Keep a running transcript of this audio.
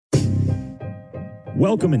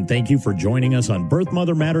Welcome and thank you for joining us on Birth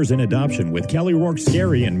Mother Matters in Adoption with Kelly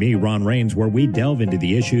Rourke-Scary and me, Ron Rains, where we delve into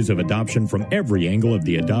the issues of adoption from every angle of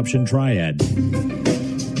the adoption triad.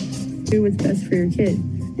 Do what's best for your kid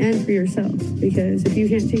and for yourself, because if you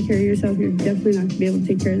can't take care of yourself, you're definitely not going to be able to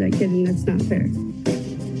take care of that kid, and that's not fair.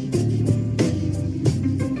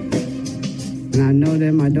 And I know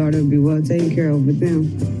that my daughter will be well taken care of with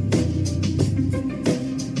them.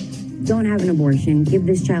 Don't have an abortion. Give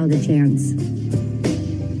this child a chance.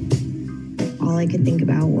 All I could think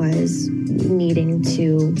about was needing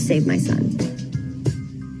to save my son.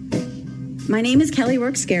 My name is Kelly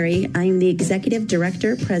Rourke-Scary. I'm the Executive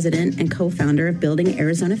Director, President, and co-founder of Building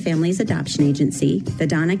Arizona Families Adoption Agency, the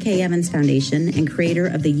Donna K. Evans Foundation, and creator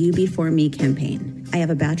of the You Before Me campaign. I have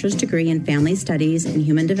a bachelor's degree in family studies and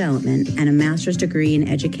human development and a master's degree in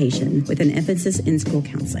education with an emphasis in school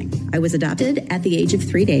counseling. I was adopted at the age of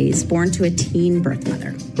 3 days, born to a teen birth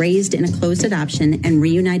mother, raised in a closed adoption, and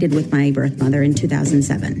reunited with my birth mother in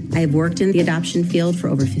 2007. I have worked in the adoption field for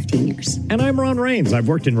over 15 years. And I'm Ron Rains. I've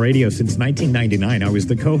worked in radio since 1999. I was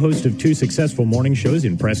the co-host of 2 successful morning shows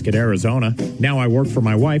in Prescott, Arizona. Now I work for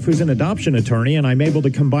my wife, who's an adoption attorney, and I'm able to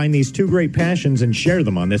combine these two great passions and share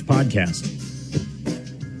them on this podcast.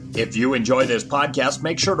 If you enjoy this podcast,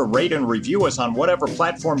 make sure to rate and review us on whatever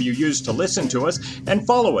platform you use to listen to us, and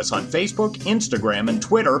follow us on Facebook, Instagram, and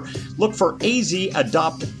Twitter. Look for AZ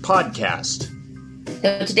Adopt Podcast.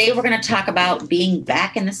 So today we're going to talk about being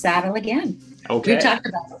back in the saddle again. Okay. We talked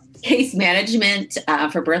about case management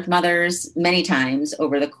for birth mothers many times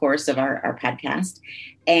over the course of our podcast.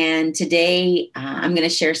 And today I'm going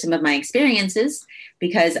to share some of my experiences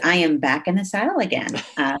because I am back in the saddle again.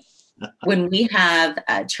 When we have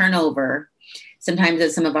turnover, sometimes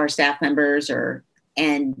as some of our staff members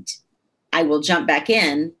and I will jump back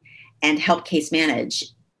in and help case manage.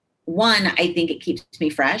 One, I think it keeps me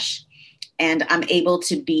fresh and I'm able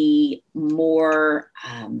to be more,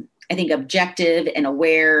 I think, objective and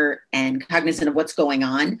aware and cognizant of what's going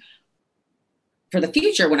on for the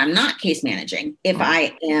future when I'm not case managing, if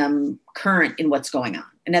I am current in what's going on.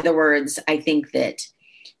 In other words, I think that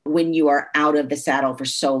when you are out of the saddle for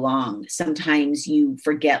so long, sometimes you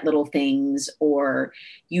forget little things or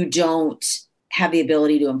you don't have the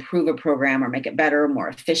ability to improve a program or make it better, more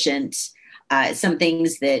efficient. Some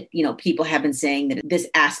things that, people have been saying that this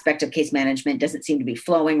aspect of case management doesn't seem to be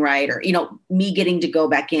flowing right, or, me getting to go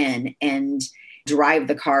back in and drive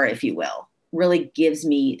the car, if you will, really gives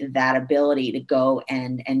me that ability to go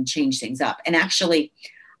and change things up. And actually,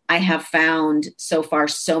 I have found so far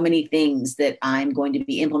so many things that I'm going to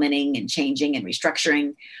be implementing and changing and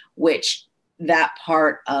restructuring, which that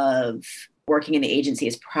part of working in the agency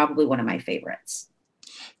is probably one of my favorites.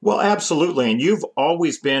 Well, absolutely. And you've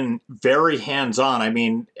always been very hands-on. I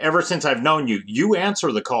mean, ever since I've known you, you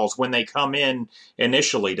answer the calls when they come in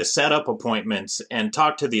initially to set up appointments and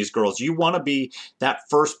talk to these girls. You want to be that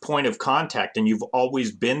first point of contact, and you've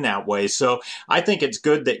always been that way. So I think it's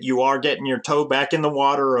good that you are getting your toe back in the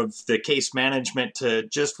water of the case management to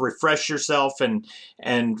just refresh yourself and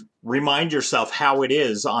remind yourself how it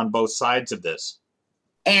is on both sides of this.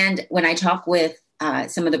 And when I talk with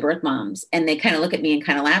some of the birth moms and they kind of look at me and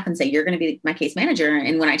kind of laugh and say, you're going to be my case manager.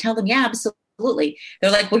 And when I tell them, yeah, absolutely.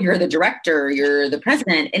 They're like, well, you're the director, you're the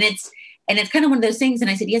president. And it's kind of one of those things.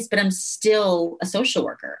 And I said, yes, but I'm still a social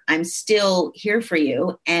worker. I'm still here for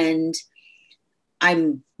you. And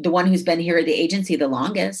I'm the one who's been here at the agency the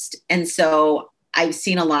longest. And so I've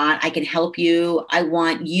seen a lot. I can help you. I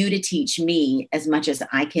want you to teach me as much as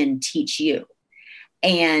I can teach you.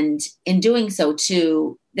 And in doing so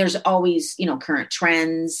too, there's always, current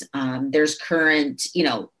trends. There's current,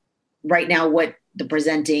 right now what the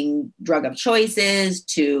presenting drug of choice is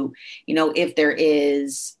to, if there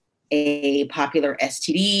is a popular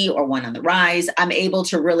STD or one on the rise, I'm able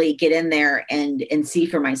to really get in there and see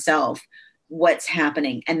for myself what's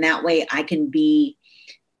happening. And that way I can be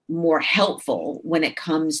more helpful when it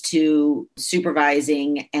comes to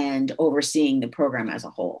supervising and overseeing the program as a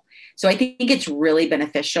whole. So I think it's really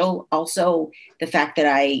beneficial. Also, the fact that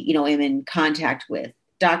I, am in contact with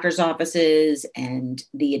doctors' offices and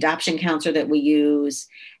the adoption counselor that we use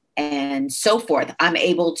and so forth. I'm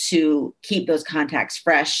able to keep those contacts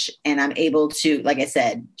fresh, and I'm able to, like I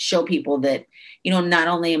said, show people that, not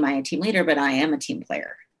only am I a team leader, but I am a team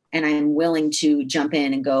player, and I am willing to jump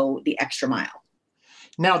in and go the extra mile.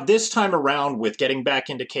 Now, this time around with getting back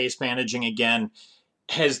into case managing again,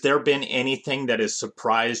 has there been anything that has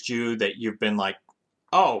surprised you that you've been like,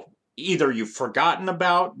 oh, either you've forgotten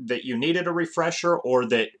about that you needed a refresher, or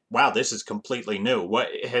that, wow, this is completely new? What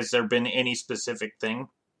has there been any specific thing?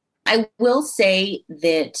 I will say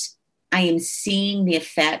that I am seeing the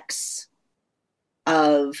effects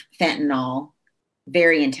of fentanyl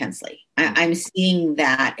very intensely. I'm seeing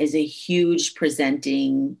that as a huge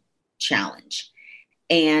presenting challenge.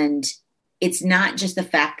 And it's not just the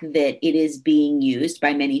fact that it is being used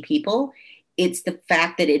by many people. It's the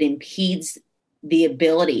fact that it impedes the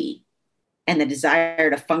ability and the desire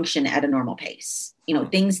to function at a normal pace.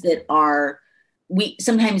 Things that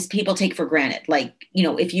sometimes people take for granted. Like,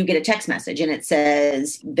 if you get a text message and it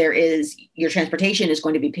says your transportation is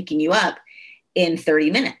going to be picking you up in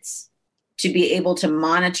 30 minutes, to be able to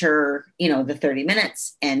monitor, the 30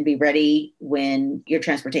 minutes and be ready when your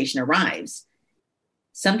transportation arrives.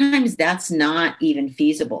 Sometimes that's not even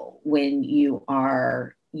feasible when you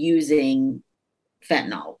are using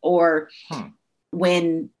fentanyl, or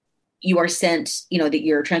when you are sent, that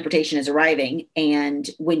your transportation is arriving. And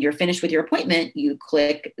when you're finished with your appointment, you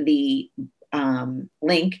click the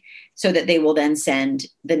link so that they will then send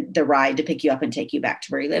the ride to pick you up and take you back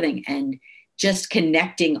to where you're living. And just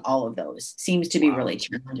connecting all of those seems to be really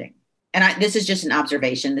challenging. And this is just an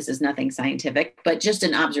observation. This is nothing scientific, but just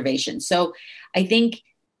an observation. So I think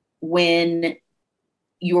when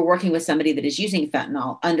you are working with somebody that is using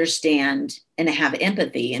fentanyl, understand and have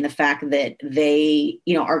empathy in the fact that they,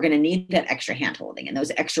 are going to need that extra handholding and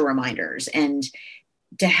those extra reminders, and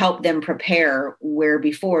to help them prepare where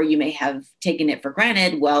before you may have taken it for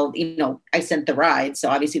granted. Well, I sent the ride, so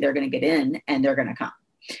obviously they're going to get in and they're going to come.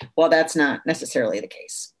 Well, that's not necessarily the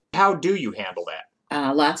case. How do you handle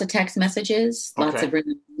that? Lots of text messages, lots of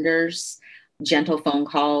reminders, gentle phone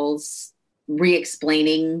calls,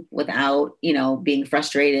 re-explaining without, being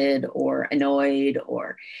frustrated or annoyed,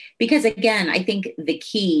 because again, I think the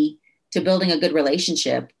key to building a good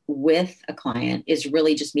relationship with a client is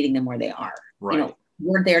really just meeting them where they are. Right.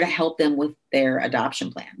 We're there to help them with their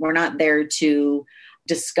adoption plan. We're not there to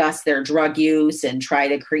discuss their drug use and try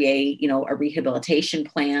to create, a rehabilitation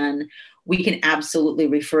plan. We can absolutely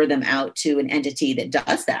refer them out to an entity that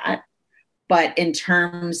does that. But in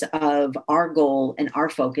terms of our goal and our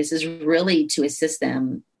focus is really to assist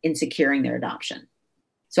them in securing their adoption.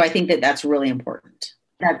 So I think that that's really important.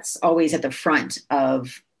 That's always at the front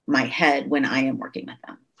of my head when I am working with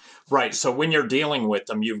them. Right. So when you're dealing with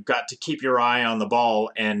them, you've got to keep your eye on the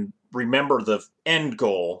ball and remember the end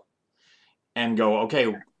goal and go,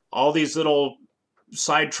 okay, all these little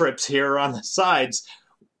side trips here on the sides,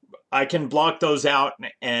 I can block those out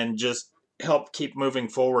and just help keep moving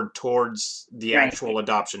forward towards the actual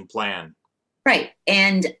adoption plan. Right.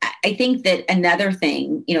 And I think that another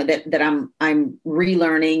thing, that I'm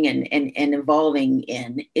relearning and evolving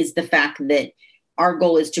in is the fact that our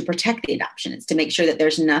goal is to protect the adoption. It's to make sure that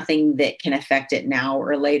there's nothing that can affect it now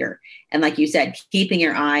or later. And like you said, keeping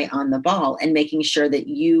your eye on the ball and making sure that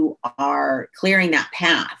you are clearing that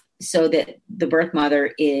path so that the birth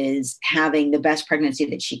mother is having the best pregnancy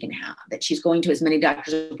that she can have, that she's going to as many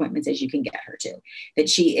doctor's appointments as you can get her to, that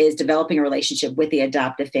she is developing a relationship with the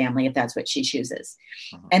adoptive family, if that's what she chooses,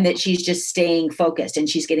 and that she's just staying focused and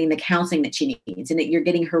she's getting the counseling that she needs, and that you're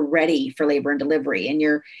getting her ready for labor and delivery, and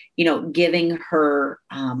you're, giving her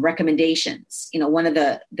recommendations. One of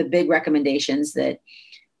the big recommendations that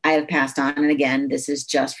I have passed on, and again, this is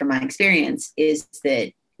just from my experience, is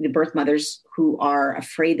that the birth mothers who are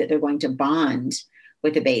afraid that they're going to bond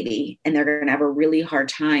with the baby and they're going to have a really hard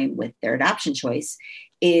time with their adoption choice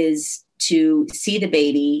is to see the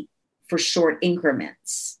baby for short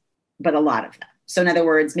increments, but a lot of them. So in other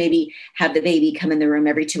words, maybe have the baby come in the room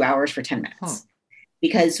every 2 hours for 10 minutes.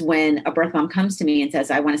 Because when a birth mom comes to me and says,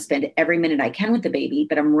 I want to spend every minute I can with the baby,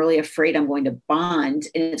 but I'm really afraid I'm going to bond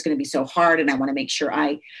and it's going to be so hard and I want to make sure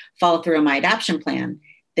I follow through on my adoption plan,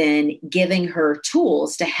 then giving her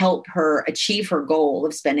tools to help her achieve her goal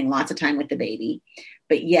of spending lots of time with the baby,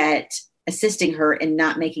 but yet assisting her in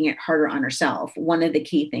not making it harder on herself. One of the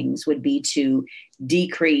key things would be to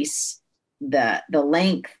decrease the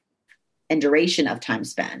length and duration of time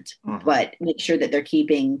spent, but make sure that they're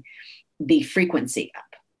keeping the frequency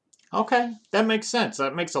up. Okay, that makes sense.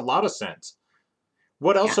 That makes a lot of sense.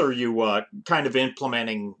 What else are you kind of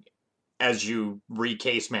implementing as you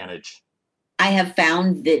re-case manage? I have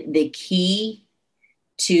found that the key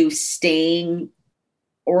to staying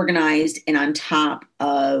organized and on top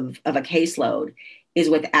of a caseload is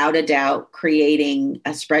without a doubt creating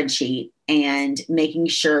a spreadsheet and making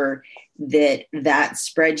sure that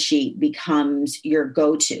spreadsheet becomes your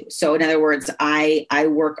go-to. So in other words, I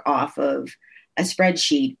work off of a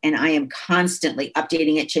spreadsheet and I am constantly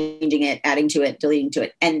updating it, changing it, adding to it, deleting to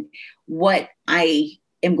it. And what I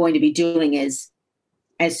am going to be doing is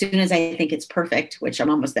as soon as I think it's perfect, which I'm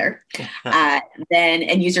almost there, then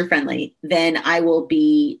and user friendly, then I will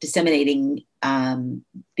be disseminating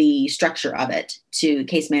the structure of it to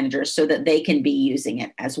case managers so that they can be using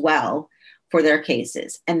it as well for their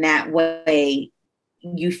cases. And that way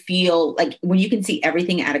you feel like when you can see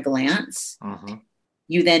everything at a glance,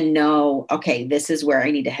 you then know, okay, this is where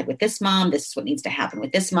I need to head with this mom. This is what needs to happen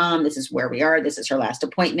with this mom. This is where we are. This is her last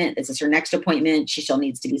appointment. This is her next appointment. She still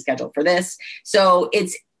needs to be scheduled for this. So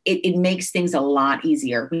it makes things a lot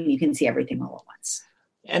easier when you can see everything all at once.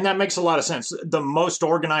 And that makes a lot of sense. The most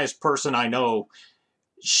organized person I know,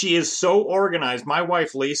 she is so organized. My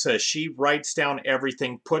wife, Lisa, she writes down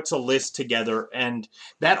everything, puts a list together, and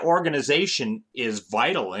that organization is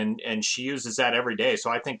vital. And she uses that every day.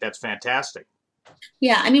 So I think that's fantastic.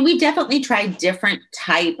 Yeah. I mean, we definitely tried different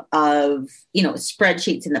type of,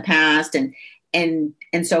 spreadsheets in the past and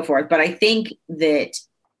so forth. But I think that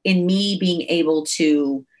in me being able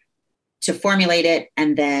to formulate it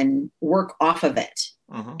and then work off of it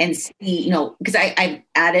and see, because I've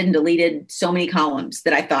added and deleted so many columns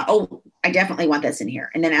that I thought, oh, I definitely want this in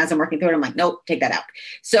here. And then as I'm working through it, I'm like, nope, take that out.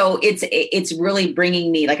 So it's really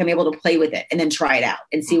bringing me, like I'm able to play with it and then try it out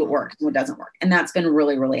and see what works and what doesn't work. And that's been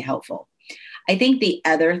really, really helpful. I think the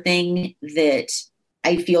other thing that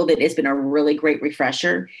I feel that has been a really great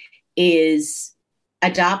refresher is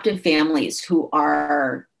adoptive families who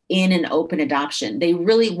are in an open adoption. They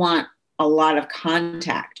really want a lot of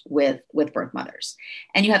contact with birth mothers.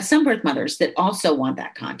 And you have some birth mothers that also want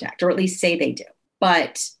that contact, or at least say they do.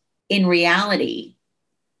 But in reality,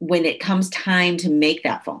 when it comes time to make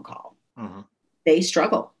that phone call, they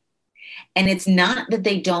struggle. And it's not that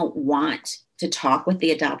they don't want to talk with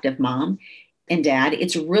the adoptive mom and dad.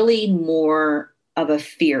 It's really more of a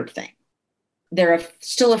fear thing. They're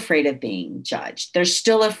still afraid of being judged. They're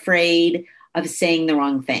still afraid of saying the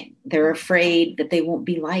wrong thing. They're afraid that they won't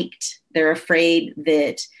be liked. They're afraid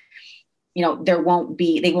that,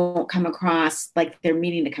 they won't come across like they're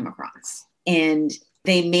meaning to come across. And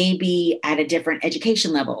they may be at a different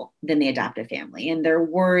education level than the adoptive family. And they're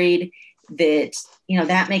worried that,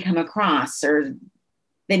 that may come across, or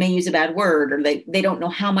they may use a bad word, or they don't know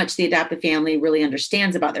how much the adoptive family really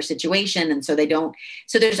understands about their situation. And so they don't.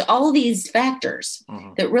 So there's all these factors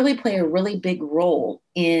that really play a really big role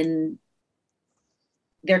in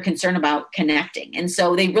their concern about connecting. And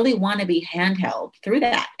so they really want to be handheld through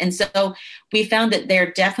that. And so we found that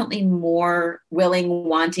they're definitely more willing,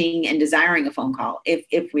 wanting, and desiring a phone call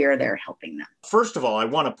if we are there helping them. First of all, I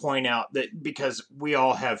want to point out that because we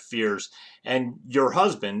all have fears, and your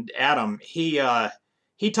husband, Adam, he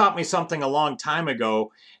taught me something a long time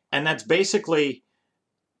ago. And that's basically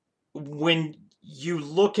when you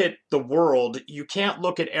look at the world, you can't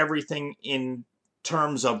look at everything in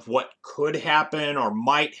terms of what could happen or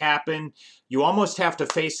might happen. You almost have to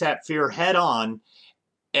face that fear head on,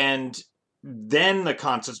 and then the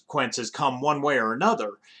consequences come one way or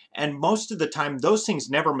another. And most of the time, those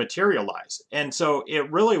things never materialize. And so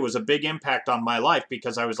it really was a big impact on my life,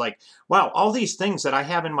 because I was like, wow, all these things that I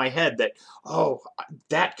have in my head that, oh,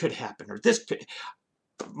 that could happen, or this could,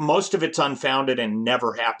 most of it's unfounded and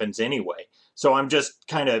never happens anyway. So I'm just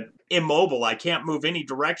kind of immobile. I can't move any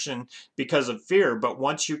direction because of fear. But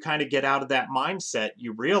once you kind of get out of that mindset,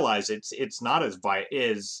 you realize it's not as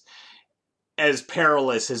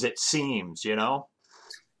perilous as it seems,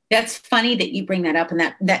 That's funny that you bring that up.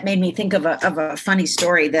 And that made me think of a funny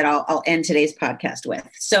story that I'll end today's podcast with.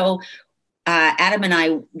 So Adam and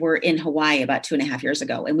I were in Hawaii about 2.5 years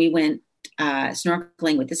ago, and we went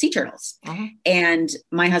snorkeling with the sea turtles. And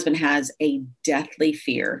my husband has a deathly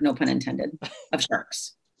fear, no pun intended, of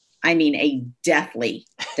sharks. I mean, a deathly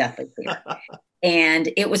fear.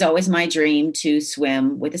 And it was always my dream to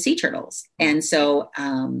swim with the sea turtles. And so,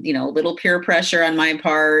 little peer pressure on my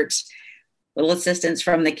part, little assistance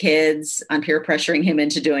from the kids on peer pressuring him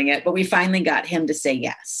into doing it. But we finally got him to say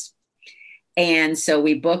yes. And so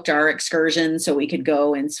we booked our excursion so we could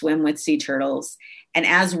go and swim with sea turtles. And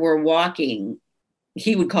as we're walking,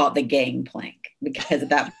 he would call it the gangplank, because at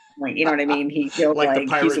that point, you know what I mean? He feels like the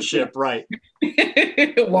pirate ship, right?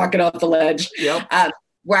 Walking off the ledge. Yep.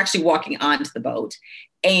 We're actually walking onto the boat.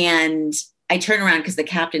 And I turn around because the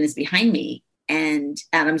captain is behind me and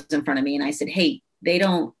Adam's in front of me. And I said, hey,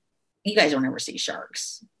 you guys don't ever see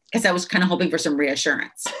sharks. Because I was kind of hoping for some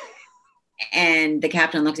reassurance. And the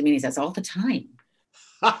captain looked at me and he says, all the time.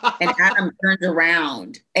 And Adam turns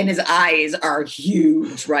around and his eyes are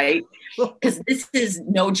huge, right? Because this is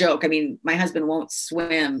no joke. I mean, my husband won't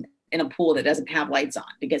swim in a pool that doesn't have lights on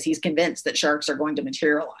because he's convinced that sharks are going to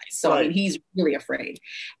materialize. So, right. I mean, he's really afraid.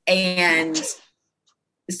 And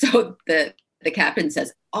so the captain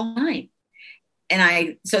says, all right.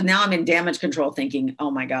 so now I'm in damage control thinking,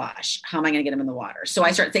 oh my gosh, how am I going to get them in the water? So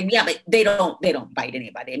I start saying, yeah, but they don't bite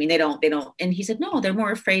anybody. I mean, they don't. And he said, no, they're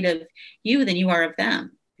more afraid of you than you are of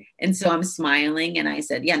them. And so I'm smiling and I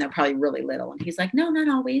said, yeah, and they're probably really little. And he's like, no, not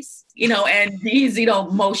always, and he's,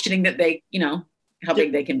 motioning that they, how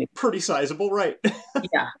big they can be. Pretty sizable, right?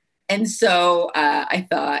 Yeah. And so I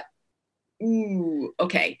thought, ooh,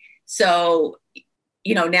 okay. So,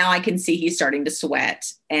 now I can see he's starting to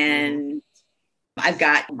sweat and I've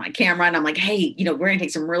got my camera and I'm like, hey, we're going to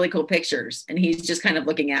take some really cool pictures. And he's just kind of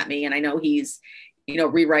looking at me and I know he's,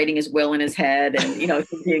 rewriting his will in his head and,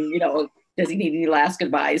 thinking, does he need any last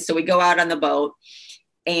goodbyes? So we go out on the boat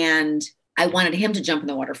and I wanted him to jump in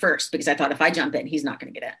the water first because I thought if I jump in, he's not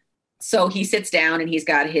going to get in. So he sits down and he's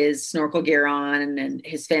got his snorkel gear on and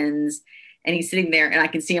his fins and he's sitting there and I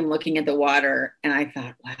can see him looking at the water. And I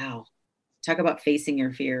thought, wow, talk about facing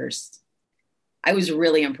your fears. I was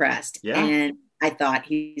really impressed. Yeah. And I thought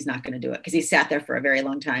he's not going to do it because he sat there for a very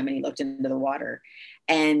long time and he looked into the water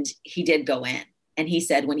and he did go in. And he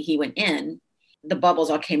said when he went in, the bubbles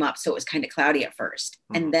all came up. So it was kind of cloudy at first.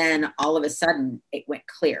 And then all of a sudden it went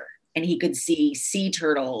clear and he could see sea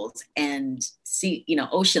turtles and see,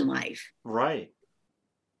 ocean life. Right.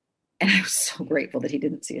 And I was so grateful that he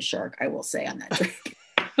didn't see a shark, I will say, on that trip.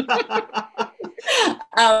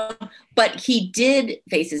 But he did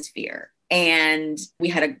face his fear and we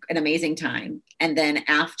had an amazing time. And then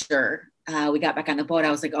after we got back on the boat,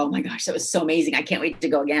 I was like, oh my gosh, that was so amazing. I can't wait to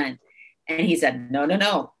go again. And he said,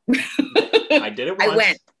 no. I did it once. I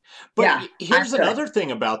went. But yeah, here's another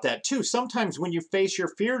thing about that too. Sometimes when you face your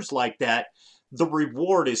fears like that, the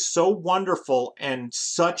reward is so wonderful and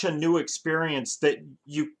such a new experience that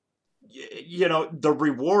the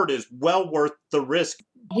reward is well worth the risk.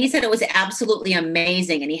 He said it was absolutely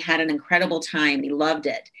amazing and he had an incredible time. He loved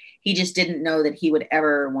it. He just didn't know that he would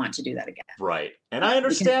ever want to do that again. Right. And I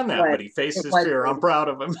understand that, but he faced his fear. I'm proud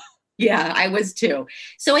of him. Yeah, I was too.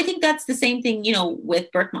 So I think that's the same thing,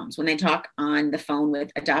 with birth moms when they talk on the phone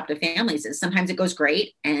with adoptive families is sometimes it goes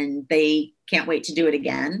great and they can't wait to do it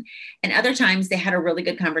again. And other times they had a really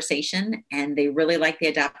good conversation and they really liked the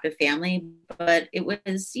adoptive family, but it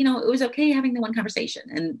was, it was okay having the one conversation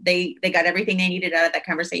and they got everything they needed out of that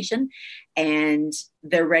conversation and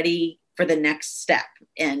they're ready for the next step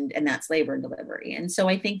and that's labor and delivery. And so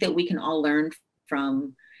I think that we can all learn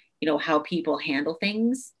from how people handle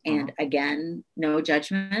things. And again, no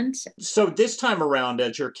judgment. So this time around,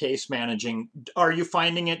 as you're case managing, are you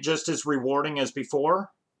finding it just as rewarding as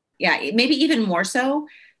before? Yeah, maybe even more so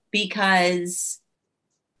because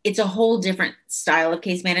it's a whole different style of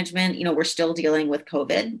case management. We're still dealing with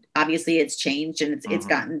COVID. Obviously it's changed and it's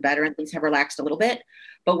gotten better and things have relaxed a little bit,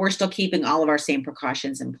 but we're still keeping all of our same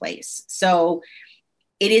precautions in place. So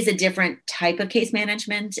it is a different type of case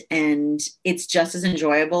management and it's just as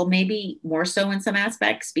enjoyable, maybe more so in some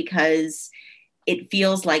aspects because it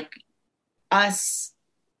feels like us,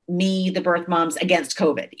 me, the birth moms against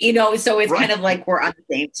COVID, so it's kind of like we're on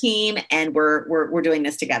the same team and we're doing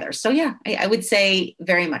this together. So yeah, I would say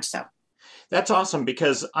very much so. That's awesome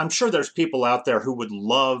because I'm sure there's people out there who would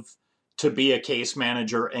love to be a case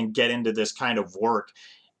manager and get into this kind of work.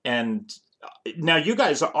 And now you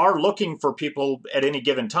guys are looking for people at any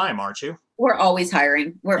given time, aren't you? We're always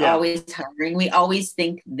hiring. Always hiring. We always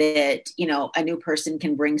think that, a new person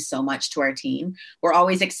can bring so much to our team. We're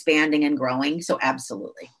always expanding and growing. So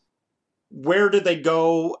absolutely. Where do they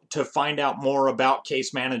go to find out more about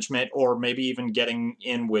case management or maybe even getting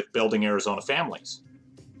in with Building Arizona Families?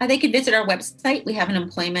 They could visit our website. We have an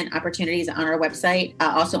employment opportunities on our website,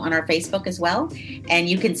 also on our Facebook as well. And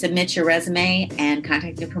you can submit your resume and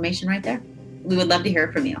contact information right there. We would love to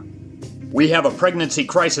hear from you. We have a pregnancy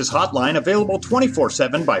crisis hotline available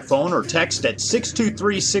 24/7 by phone or text at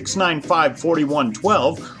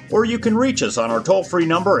 623-695-4112, or you can reach us on our toll-free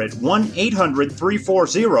number at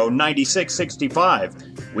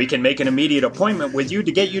 1-800-340-9665. We can make an immediate appointment with you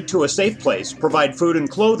to get you to a safe place, provide food and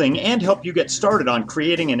clothing, and help you get started on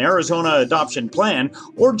creating an Arizona adoption plan,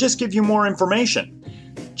 or just give you more information.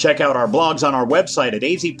 Check out our blogs on our website at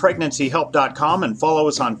azpregnancyhelp.com and follow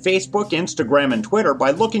us on Facebook, Instagram, and Twitter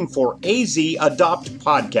by looking for AZ Adopt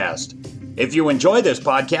Podcast. If you enjoy this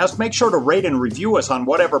podcast, make sure to rate and review us on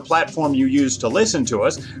whatever platform you use to listen to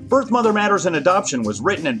us. Birth, Mother Matters, and Adoption was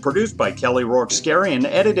written and produced by Kelly Rourke-Scary and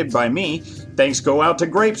edited by me. Thanks go out to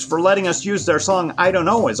Grapes for letting us use their song I Don't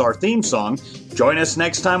Know as our theme song. Join us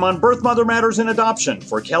next time on Birth, Mother Matters, and Adoption.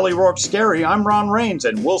 For Kelly Rourke-Scary, I'm Ron Rains,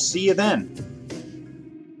 and we'll see you then.